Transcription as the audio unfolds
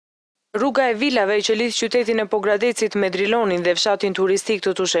Rruga e vilave që lidh qytetin e Pogradecit me Drilonin dhe fshatin turistik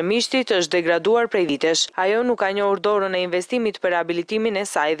të Tushemishtit është degraduar prej vitesh. Ajo nuk ka njohur dorën e investimit për rehabilitimin e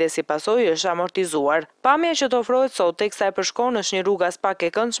saj dhe si pasojë është amortizuar. Pamja që të ofrohet sot teksa e përshkon është një rrugë as pak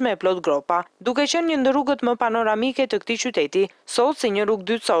e këndshme e plot gropa. Duke qenë një ndër rrugët më panoramike të këtij qyteti, sot si një rrugë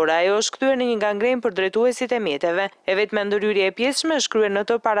dytësore ajo është kthyer në një gangren për drejtuesit e mjeteve. E vetme ndërhyrje e pjesshme është kryer në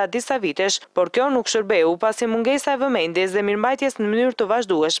të para disa vitesh, por kjo nuk shërbeu pasi mungesa e vëmendjes dhe mirëmbajtjes në mënyrë të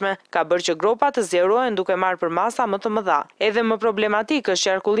vazhdueshme ka bërë që gropat të zgjerohen duke marrë për masa më të mëdha. Edhe më problematik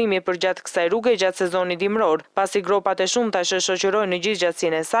është qarkullimi përgjatë kësaj rruge gjatë sezonit dimror, pasi gropat e shumta që shoqërojnë në gjithë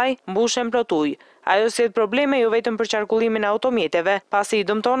gjatësinë e saj mbushen plot ujë. Ajo sjell probleme jo vetëm për qarkullimin e automjeteve, pasi i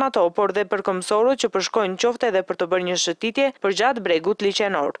dëmton ato, por dhe për këmbësorët që përshkojnë qoftë edhe për të bërë një shëtitje përgjatë bregut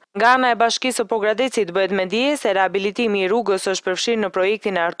liçenor. Nga ana e Bashkisë së Pogradecit bëhet mendje se rehabilitimi i rrugës është përfshirë në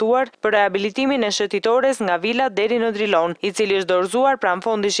projektin e hartuar për rehabilitimin e shëtitores nga vila deri në Drilon, i cili është dorëzuar pranë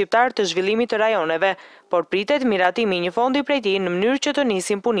Fondit Shqiptar të Zhvillimit të Rajoneve, por pritet miratimi i një fondi prej tij në mënyrë që të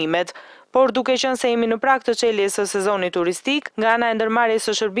nisin punimet. Por duke qenë se jemi në prag të çeljes së sezonit turistik, nga ana e ndërmarrjes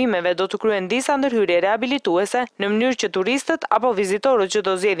së shërbimeve do të kryhen disa ndërhyrje rehabilituese në mënyrë që turistët apo vizitorët që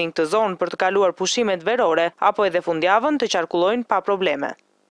do zgjedhin këtë zonë për të kaluar pushimet verore apo edhe fundjavën të qarkullojnë pa probleme.